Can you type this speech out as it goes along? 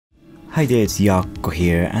Hi there, it's Jaakko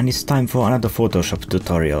here, and it's time for another Photoshop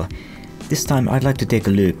tutorial. This time I'd like to take a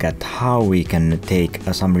look at how we can take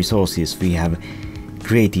some resources we have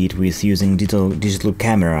created with using digital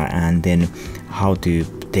camera, and then how to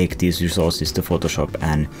take these resources to Photoshop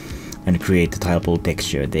and create a tileable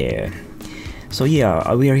texture there. So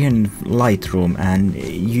yeah, we are here in Lightroom, and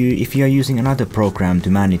if you are using another program to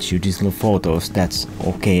manage your digital photos, that's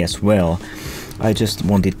okay as well. I just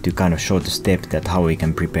wanted to kind of show the step that how we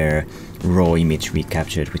can prepare raw image we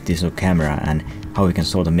captured with digital camera and how we can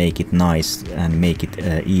sort of make it nice and make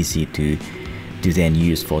it easy to then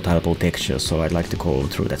use for tileable textures. So I'd like to go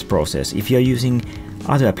through that process. If you're using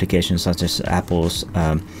other applications such as Apple's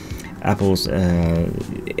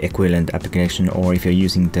equivalent application, or if you're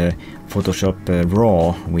using the Photoshop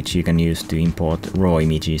RAW, which you can use to import raw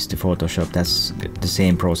images to Photoshop, that's the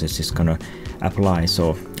same process is gonna apply.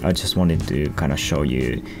 So I just wanted to kind of show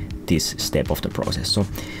you this step of the process. So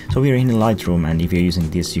we are in Lightroom, and if you're using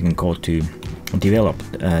this, you can go to develop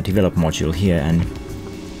module here,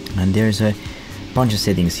 and there's a bunch of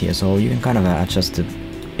settings here. So you can kind of adjust the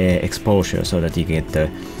exposure so that you get the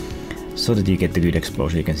good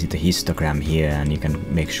exposure. You can see the histogram here, and you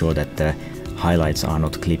can make sure that the highlights are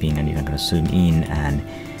not clipping, and you can kind of zoom in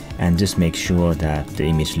and just make sure that the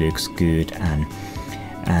image looks good and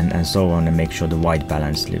so on, and make sure the white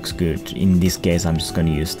balance looks good. In this case, I'm just going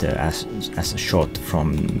to use the as a shot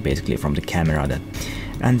from basically from the camera.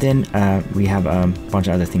 And then we have a bunch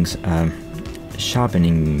of other things.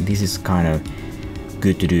 Sharpening, this is kind of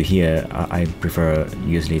good to do here. I prefer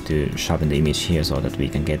usually to sharpen the image here so that we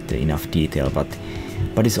can get enough detail, but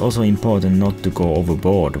it's also important not to go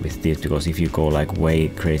overboard with this, because if you go like way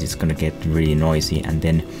crazy, it's gonna get really noisy, and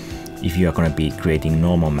then if you are gonna be creating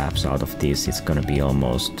normal maps out of this, it's gonna be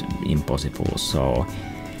almost impossible. So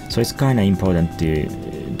it's kind of important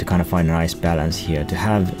to kind of find a nice balance here, to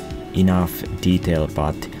have enough detail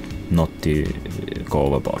but not to go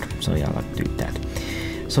overboard. So yeah, I like to do that.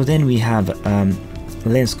 So then we have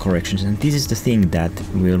lens corrections, and this is the thing that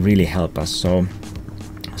will really help us. So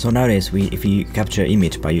nowadays, if you capture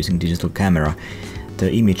image by using digital camera,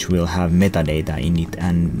 the image will have metadata in it,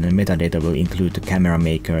 and the metadata will include the camera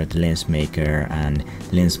maker, the lens maker, and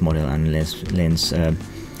lens model and lens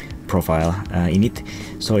profile in it.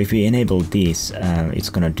 So if we enable this, it's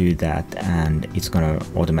gonna do that, and it's gonna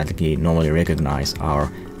automatically normally recognize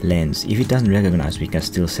our lens. If it doesn't recognize, we can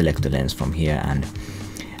still select the lens from here and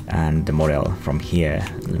the model from here,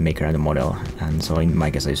 the maker and the model. And so in my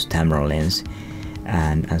case, I use Tamron lens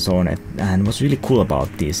and so on. And what's really cool about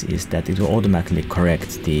this is that it will automatically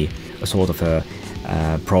correct the sort of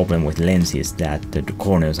a problem with lenses, that the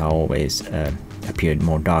corners are always appeared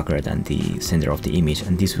more darker than the center of the image,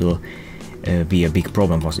 and this will be a big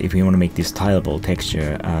problem for us. If we want to make this tileable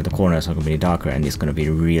texture, the corners are going to be darker, and it's going to be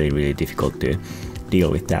really difficult to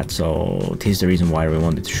deal with that. So this is the reason why we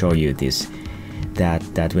wanted to show you this,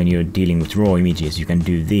 that when you're dealing with raw images, you can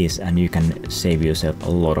do this, and you can save yourself a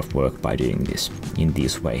lot of work by doing this in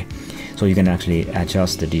this way. So you can actually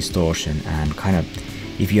adjust the distortion, and kind of,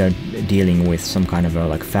 if you are dealing with some kind of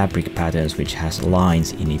like fabric patterns which has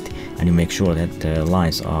lines in it, and you make sure that the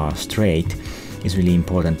lines are straight, it's really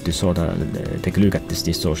important to sort of take a look at this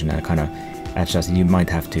distortion and kind of adjust it. You might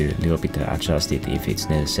have to a little bit adjust it if it's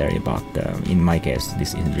necessary, but in my case,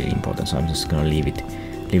 this isn't really important, so I'm just gonna leave it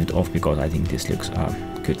off, because I think this looks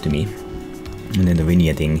good to me. And then the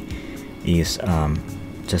vignetting is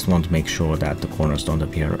just want to make sure that the corners don't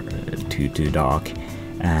appear too dark,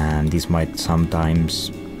 and this might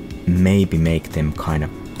sometimes maybe make them kind of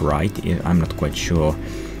bright. I'm not quite sure.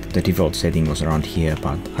 The default setting was around here,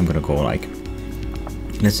 but I'm gonna go like,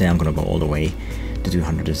 let's say I'm gonna go all the way to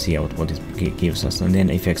 200 to see out what it gives us. And then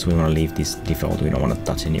effects, we want to leave this default, we don't want to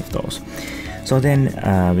touch any of those. So then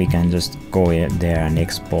we can just go there and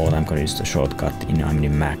export. I'm going to use the shortcut I'm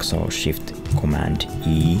in Mac, so Shift Command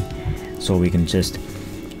E. So we can just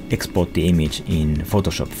export the image in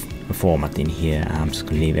Photoshop format in here. I'm just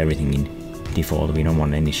going to leave everything in default. We don't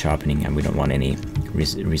want any sharpening, and we don't want any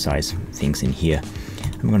resize things in here.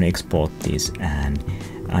 I'm going to export this, and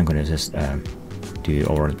I'm going to just do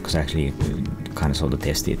over, because I actually kind of sort of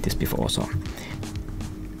tested this before.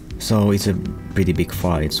 So it's a pretty big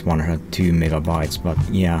file, it's 102 megabytes, but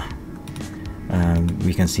yeah,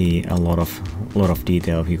 we can see a lot of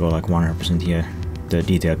detail. If you go like 100% here, the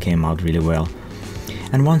detail came out really well.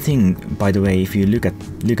 And one thing, by the way, if you look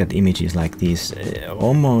at images like this,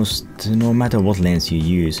 almost no matter what lens you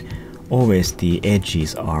use, always the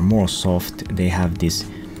edges are more soft. They have this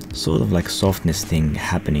sort of like softness thing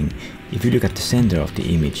happening. If you look at the center of the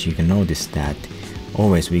image, you can notice that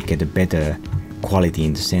always we get a better quality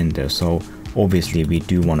in the center. So obviously we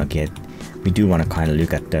do want to kind of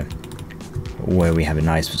look at the where we have a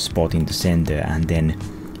nice spot in the center, and then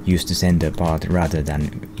use the center part rather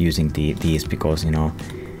than using these, because you know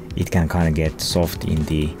it can kind of get soft in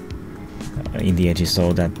the edges.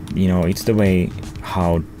 So that, you know, it's the way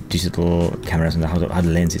how digital cameras and how the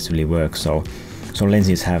lenses really work. So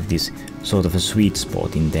lenses have this sort of a sweet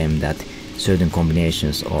spot in them, that certain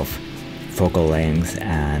combinations of focal length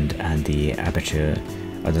and the aperture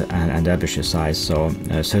and the aperture size, so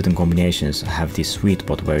certain combinations have this sweet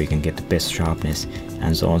spot where you can get the best sharpness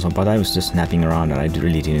and so on. So, but I was just snapping around and I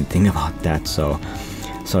really didn't think about that. So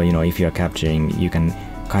you know, if you're capturing, you can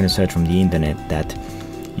kind of search from the internet that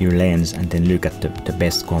your lens and then look at the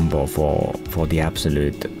best combo for the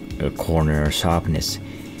absolute corner sharpness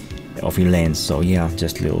of your lens. So yeah,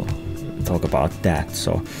 just a little talk about that.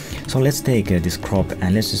 So let's take this crop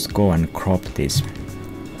and let's just go and crop this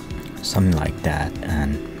something like that,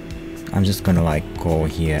 and I'm just gonna like go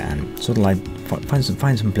here and sort of like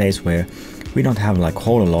find some place where we don't have like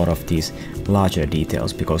whole lot of these larger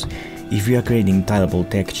details, because if we are creating tileable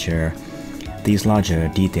texture, these larger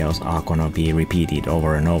details are gonna be repeated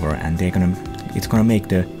over and over, and it's gonna make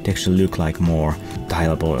the texture look like more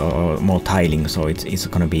tileable or more tiling. So it's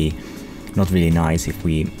gonna be not really nice if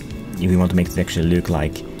we want to make the texture look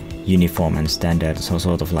like uniform and standard, so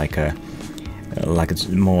sort of like it's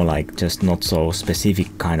more like just not so specific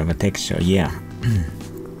kind of a texture. Yeah.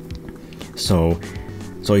 so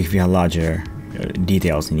if we have larger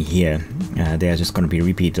details in here, they are just going to be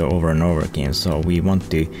repeated over and over again. So we want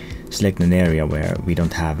to select an area where we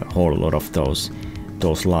don't have a whole lot of those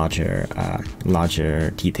larger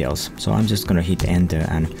details. So I'm just going to hit enter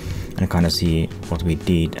and kind of see what we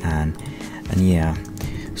did, and yeah.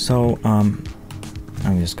 So I'm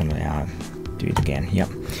just gonna do it again. Yeah.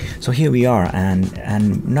 So here we are, and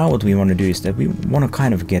now what we want to do is that we want to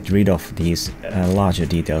kind of get rid of these larger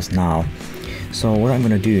details now. So what I'm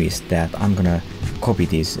gonna do is that I'm gonna copy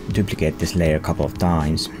this, duplicate this layer a couple of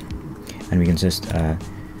times, and we can just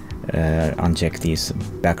uncheck this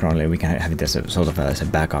background layer. We can have it as a sort of as a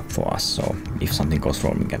backup for us. So if something goes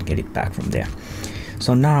wrong, we can get it back from there.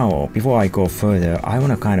 So now, before I go further, I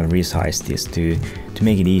want to kind of resize this to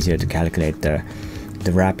make it easier to calculate the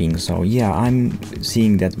wrapping. So yeah, I'm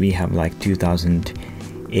seeing that we have like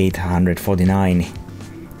 2849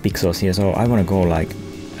 pixels here. So I want to go like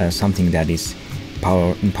something that is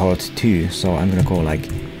powered 2. So I'm gonna go like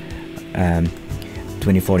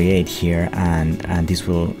 2048 here, and this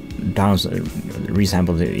will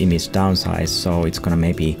resample the image downsize. So it's gonna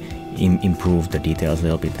maybe improve the details a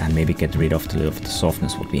little bit and maybe get rid of the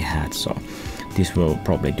softness what we had. So this will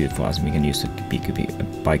probably do it for us. We can use a bicubic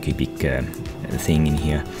thing in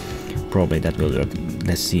here. Probably that will work.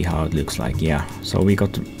 Let's see how it looks like. Yeah, so we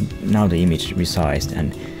got now the image resized,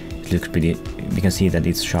 and it looks pretty. We can see that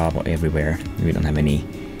it's sharp everywhere. We don't have any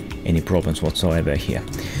problems whatsoever here.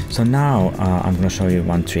 So now I'm gonna show you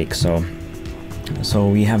one trick. So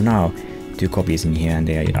we have now 2 copies in here and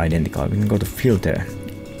they are identical. We can go to filter,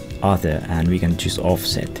 other, and we can choose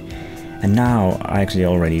offset. And now I actually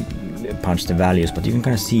already punched the values, but you can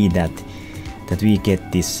kind of see that we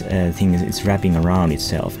get this thing, it's wrapping around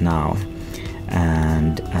itself now.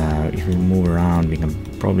 And if we move around, we can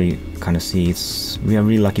probably kind of see we are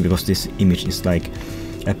really lucky because this image is like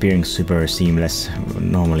appearing super seamless.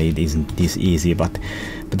 Normally it isn't this easy, but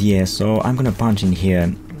yeah. So I'm gonna punch in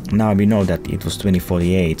here. Now we know that it was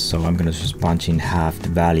 2048, so I'm gonna just punch in half the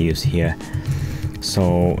values here.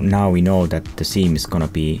 So now we know that the seam is gonna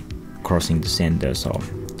be crossing the center. So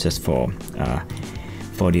just for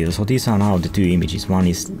details. So these are now the 2 images. One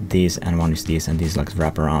is this and one is this, and this is like the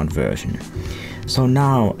wraparound version. So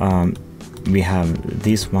now we have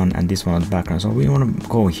this one and this one on the background. So we want to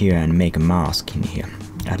go here and make a mask in here,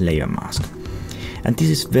 add layer mask. And this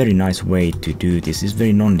is very nice way to do this. It's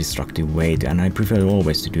very non-destructive way, and I prefer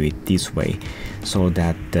always to do it this way, so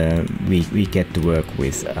that we get to work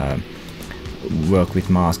with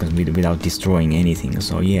masks without destroying anything.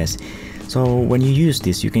 So yes. So when you use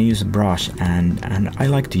this, you can use a brush, and I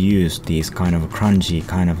like to use these kind of crunchy,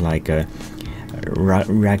 kind of like a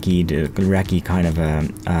racky kind of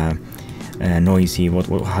noisy.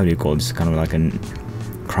 How do you call this? Kind of like a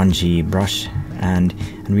crunchy brush, and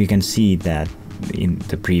we can see that in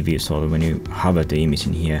the preview. So when you hover the image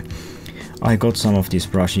in here, I got some of these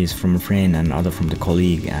brushes from a friend and other from the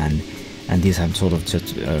colleague, and these have sort of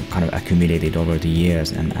just kind of accumulated over the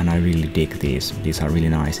years, and I really dig these. These are really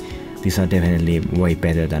nice. These are definitely way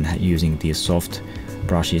better than using these soft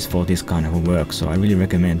brushes for this kind of work. So I really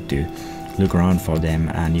recommend to look around for them,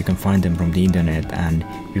 and you can find them from the internet, and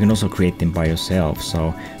you can also create them by yourself.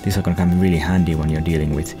 So these are going to come really handy when you're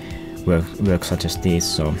dealing with work such as this.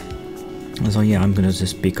 So yeah, I'm gonna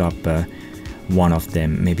just pick up one of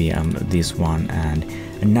them, maybe this one, and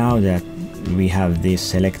now that we have this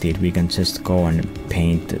selected, we can just go and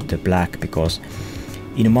paint the black, because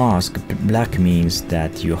in a mask black means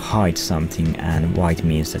that you hide something and white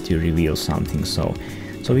means that you reveal something. So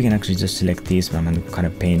we can actually just select this one and kind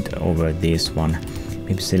of paint over this one,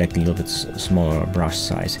 maybe select a little bit smaller brush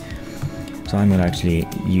size. So I'm gonna actually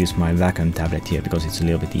use my vacuum tablet here because it's a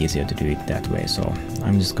little bit easier to do it that way. So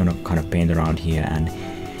I'm just gonna kind of paint around here, and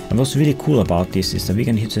what's really cool about this is that we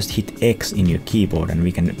can just hit X in your keyboard and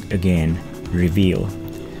we can again reveal.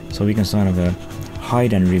 So we can sort of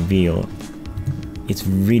hide and reveal. It's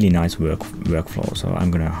really nice workflow. So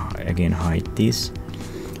I'm gonna again hide this.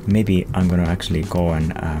 Maybe I'm gonna actually go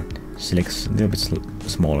and select a little bit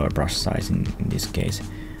smaller brush size in this case.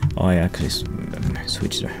 Oh, I actually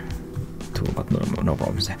switched the tool, but no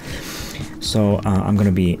problems there. So I'm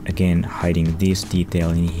gonna be again hiding this detail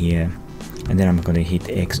in here, and then I'm gonna hit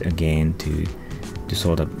X again to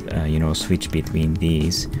sort of you know, switch between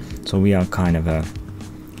these. So we are kind of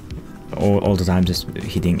all the time just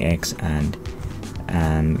hitting X and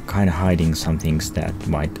kind of hiding some things that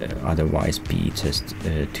might otherwise be just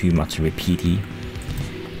too much repeaty.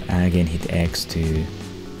 And again hit X to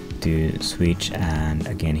switch, and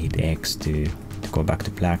again hit X to go back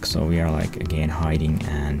to black. So we are like again hiding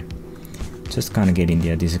and just kind of getting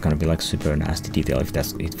there. This is gonna be like super nasty detail if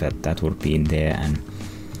that would be in there, and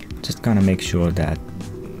just kind of make sure that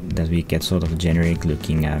we get sort of a generic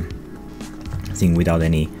looking thing without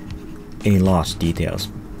any large details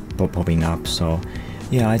popping up. So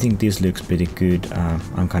yeah, I think this looks pretty good.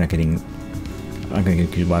 I'm gonna get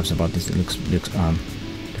good vibes about this. It looks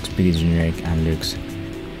pretty generic, and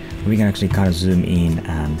we can actually kind of zoom in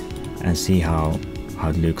and see how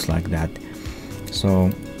it looks like that.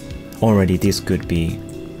 So already this could be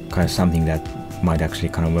kind of something that might actually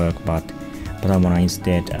kind of work, but I want to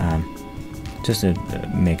instead just to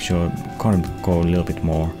make sure, kind of go a little bit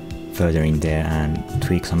more further in there and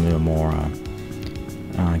tweak some little more.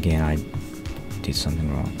 Again, I did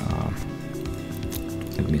something wrong.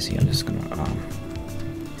 Let me see. I'm just gonna.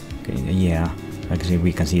 Okay, yeah. Actually,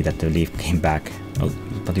 we can see that the leaf came back,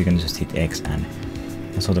 but you can just hit X and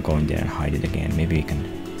sort of go in there and hide it again. Maybe we can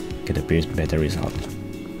get a better result,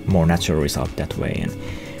 more natural result that way. And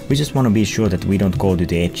we just want to be sure that we don't go to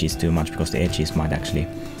the edges too much, because the edges might actually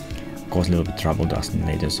cause a little bit trouble to us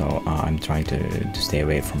later. So I'm trying to stay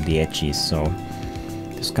away from the edges. So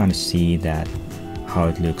just kind of see that how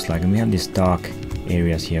it looks like, and we have these dark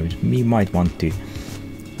areas here which we might want to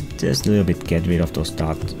just a little bit get rid of those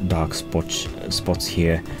dark spots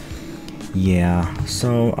here. Yeah,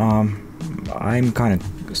 so I'm kind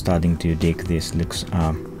of starting to dig this. Looks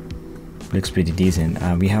pretty decent.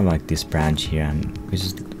 We have like this branch here, and we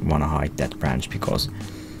just want to hide that branch because,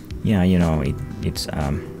 yeah, you know, it's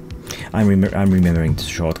I'm remembering the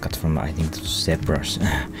shortcut from, I think, the ZBrush.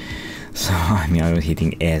 So I mean, I was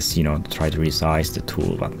hitting S, you know, to try to resize the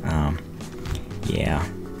tool, but yeah,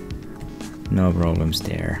 no problems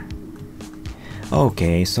there.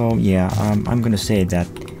 Okay, so yeah, I'm gonna say that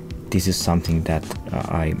this is something that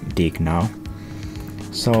I dig now.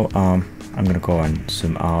 So I'm gonna go and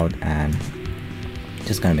zoom out and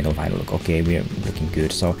just kind of make a final look. Okay, we are looking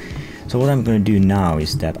good. So what I'm gonna do now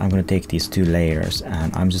is that I'm gonna take these two layers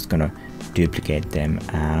and I'm just gonna duplicate them,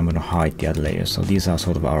 and I'm gonna hide the other layers. So these are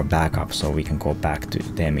sort of our backup, so we can go back to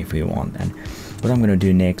them if we want. And what I'm gonna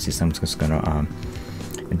do next is I'm just gonna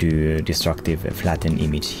do a destructive flatten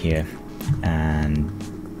image here and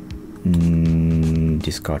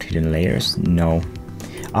discard hidden layers. No,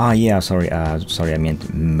 yeah, sorry, I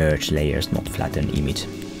meant merge layers, not flatten image.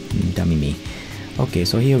 Dummy me. Okay,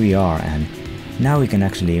 so here we are, and now we can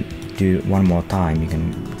actually do one more time. We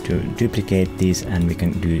can duplicate this, and we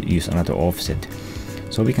can use another offset.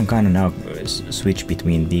 So we can kind of now switch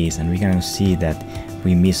between these, and we can see that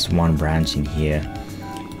we miss one branch in here.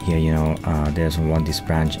 Here, you know, there's this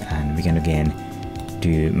branch, and we can again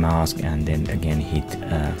do mask and then again hit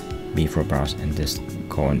B4 brush and just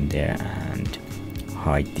go in there and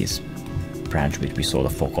hide this branch which we sort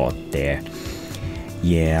of forgot there.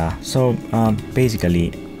 Yeah, so basically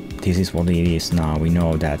this is what it is now. We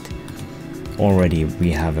know that already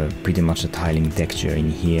we have pretty much a tiling texture in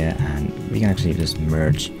here, and we can actually just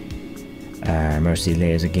merge these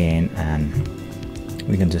layers again, and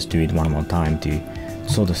we can just do it one more time to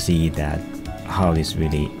sort of see that how this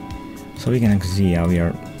really. So we can actually see how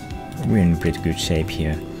we're in pretty good shape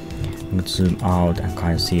here. I'm going to zoom out and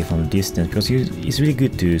kind of see from a distance, because it's really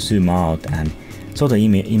good to zoom out and sort of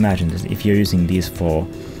imagine that if you're using this for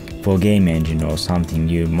game engine or something,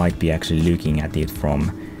 you might be actually looking at it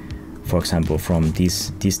from for example, from this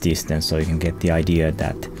distance, so you can get the idea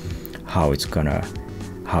that how it's gonna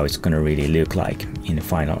really look like in the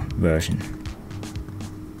final version.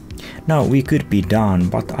 Now we could be done,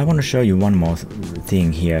 but I want to show you one more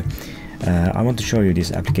thing here. I want to show you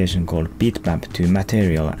this application called Bitmap to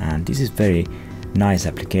Material, and this is very nice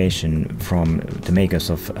application from the makers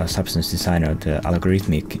of Substance Designer, the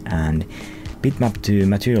Algorithmic. And Bitmap to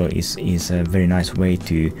Material is a very nice way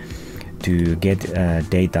to get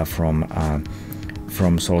data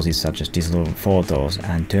from sources such as digital photos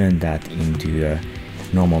and turn that into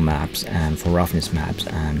normal maps and for roughness maps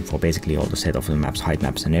and for basically all the set of the maps, height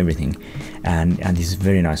maps and everything. And this is a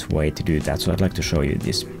very nice way to do that, so I'd like to show you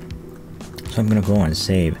this. So I'm gonna go and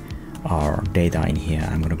save our data in here.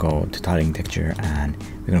 I'm gonna go to tiling texture, and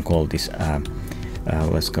we're gonna call this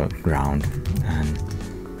let's go ground, and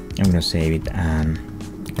I'm gonna save it and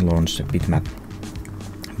launch the bitmap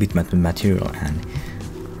to material,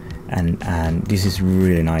 and this is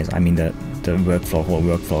really nice. I mean, the whole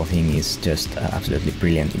workflow thing is just absolutely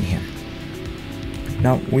brilliant in here.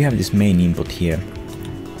 Now we have this main input here.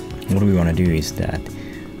 What we want to do is that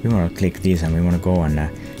we want to click this, and we want to go and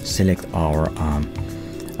select our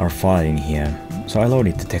file in here. So I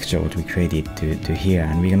loaded the texture what we created to here,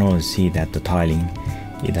 and we can also see that the tiling,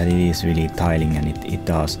 that it is really tiling, and it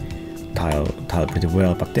does tile pretty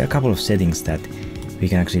well. But there are a couple of settings that we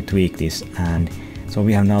can actually tweak this, and so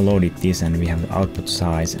we have now loaded this, and we have the output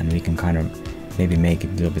size, and we can kind of maybe make it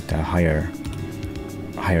a little bit higher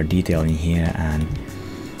detail in here, and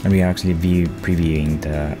we are actually previewing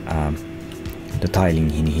the tiling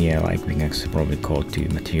in here. Like we can actually probably go to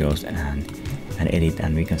materials and edit,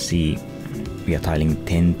 and we can see we are tiling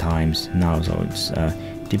 10 times now. So it's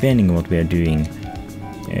depending on what we are doing,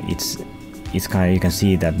 it's kind of, you can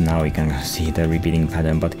see that now you can see the repeating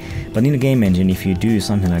pattern. But in the game engine, if you do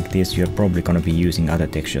something like this, you're probably going to be using other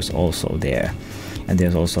textures also there, and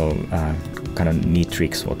there's also kind of neat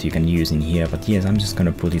tricks what you can use in here. But yes, I'm just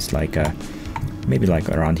going to put this like maybe like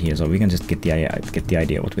around here, so we can just get the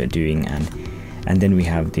idea what we're doing. And then we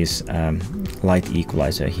have this light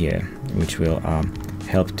equalizer here, which will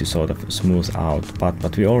help to sort of smooth out.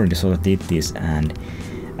 But we already sort of did this, and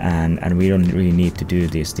we don't really need to do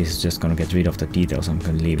this. This is just gonna get rid of the details. I'm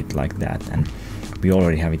gonna leave it like that, and we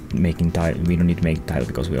already have it making tile. We don't need to make tile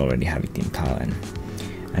because we already have it in tile,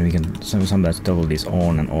 and we can sometimes toggle this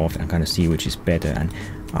on and off and kind of see which is better. And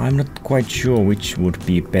I'm not quite sure which would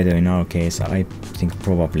be better in our case. I think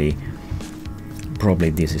probably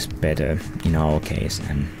this is better in our case,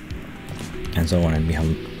 and so on. And we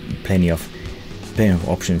have plenty of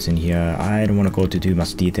options in here. I don't want to go to too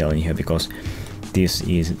much detail in here because this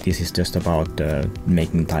is just about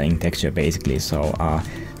making tiling texture basically. So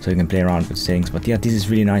you can play around with settings. But yeah, this is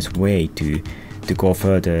really nice way to go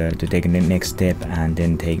further, to take the next step, and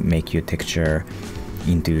then make your texture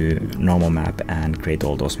into normal map and create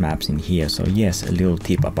all those maps in here. So yes, a little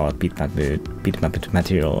tip about bitmap to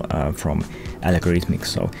material from Algorithmic.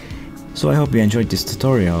 So I hope you enjoyed this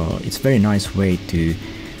tutorial. It's a very nice way to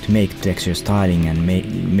make texture styling and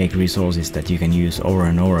make resources that you can use over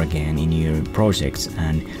and over again in your projects.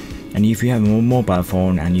 And if you have a mobile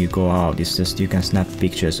phone and you go out, it's just you can snap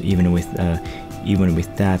pictures even with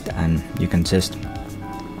that, and you can just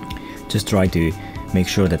try to make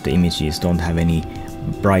sure that the images don't have any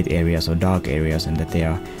bright areas or dark areas, and that they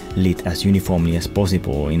are lit as uniformly as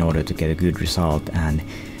possible in order to get a good result. And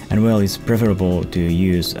well, it's preferable to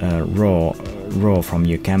use raw from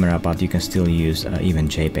your camera, but you can still use even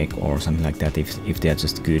JPEG or something like that if they're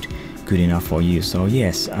just good enough for you. So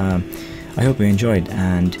yes, I hope you enjoyed,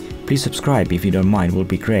 and please subscribe if you don't mind, will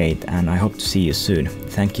be great, and I hope to see you soon.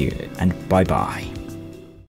 Thank you, and bye bye.